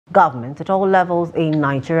Governments at all levels in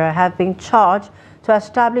Nigeria have been charged to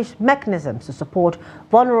establish mechanisms to support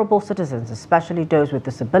vulnerable citizens, especially those with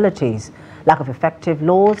disabilities. Lack of effective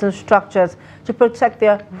laws and structures to protect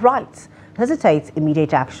their rights necessitates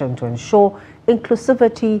immediate action to ensure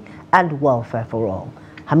inclusivity and welfare for all.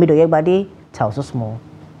 Hamido Yegbade tells us more.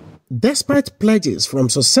 Despite pledges from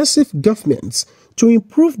successive governments to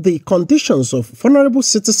improve the conditions of vulnerable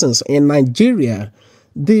citizens in Nigeria,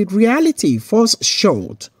 the reality falls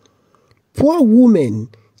short. Poor women,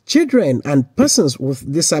 children, and persons with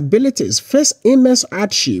disabilities face immense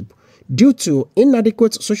hardship due to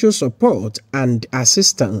inadequate social support and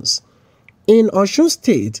assistance. In Osun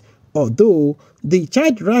State, although the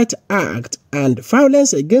Child Rights Act and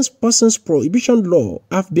Violence Against Persons Prohibition Law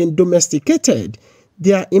have been domesticated,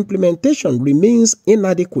 their implementation remains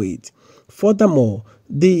inadequate. Furthermore,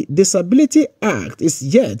 the Disability Act is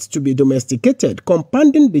yet to be domesticated,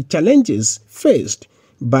 compounding the challenges faced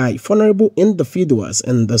by vulnerable individuals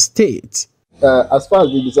in the state. As far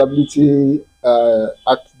as the Disability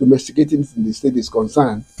Act domesticating in the state is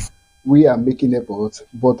concerned, we are making efforts,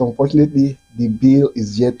 but unfortunately, the bill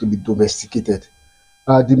is yet to be domesticated.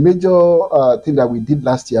 The major thing that we did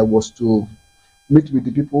last year was to meet with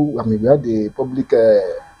the people. I mean, we had the public,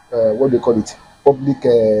 what do they call it, public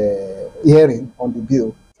hearing on the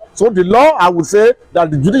bill. So the law, I would say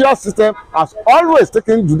that the judicial system has always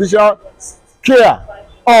taken judicial care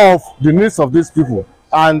of the needs of these people,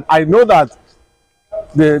 and I know that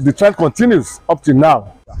the trend continues up to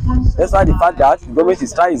now. That's why the fact that the government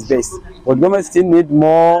is trying its best, but the government still need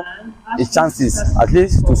more chances, at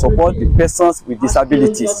least to support the persons with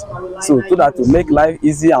disabilities, so that to make life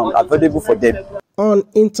easy and available for them. On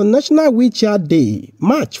International Wheelchair Day,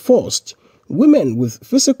 March 1st, women with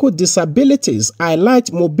physical disabilities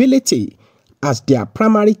highlight mobility as their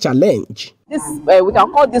primary challenge. This we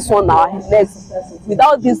can call this one our legs.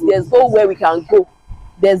 Without this, there's nowhere we can go.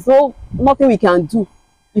 There's nothing we can do.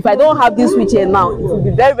 If I don't have this wheelchair now, it will be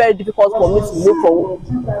very, very difficult for me to move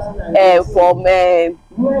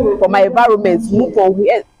from my environment, move from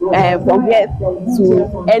here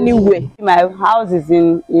to anywhere. My house is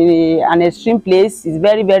in an extreme place. It's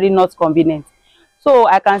very, very not convenient. So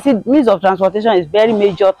I can see means of transportation is very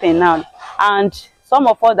major thing now. And some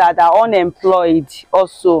of us that are unemployed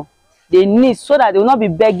also, they need, so that they will not be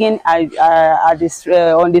begging on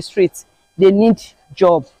the streets. They need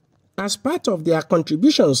job. As part of their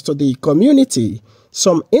contributions to the community,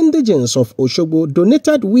 some indigents of Osogbo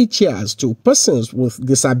donated wheelchairs to persons with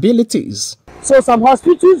disabilities. So some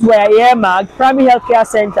hospitals were earmarked, primary healthcare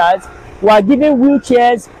centers were giving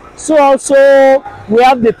wheelchairs. So also we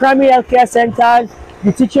have the primary healthcare centers,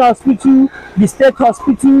 the teaching hospital, the state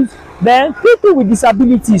hospitals, then people with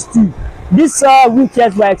disabilities too. These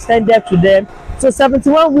wheelchairs were extended to them. So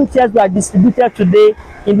 71 wheelchairs were distributed today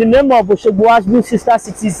in the name of Osogbo Ashby Sister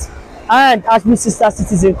Cities and Ashby Sister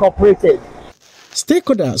Cities Incorporated.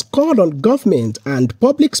 Stakeholders called on government and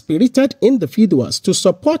public-spirited individuals to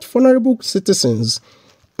support vulnerable citizens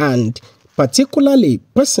and particularly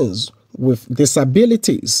persons with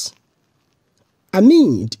disabilities.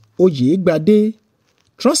 Amid Oyegbade,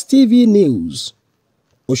 Trust TV News,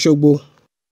 Osogbo.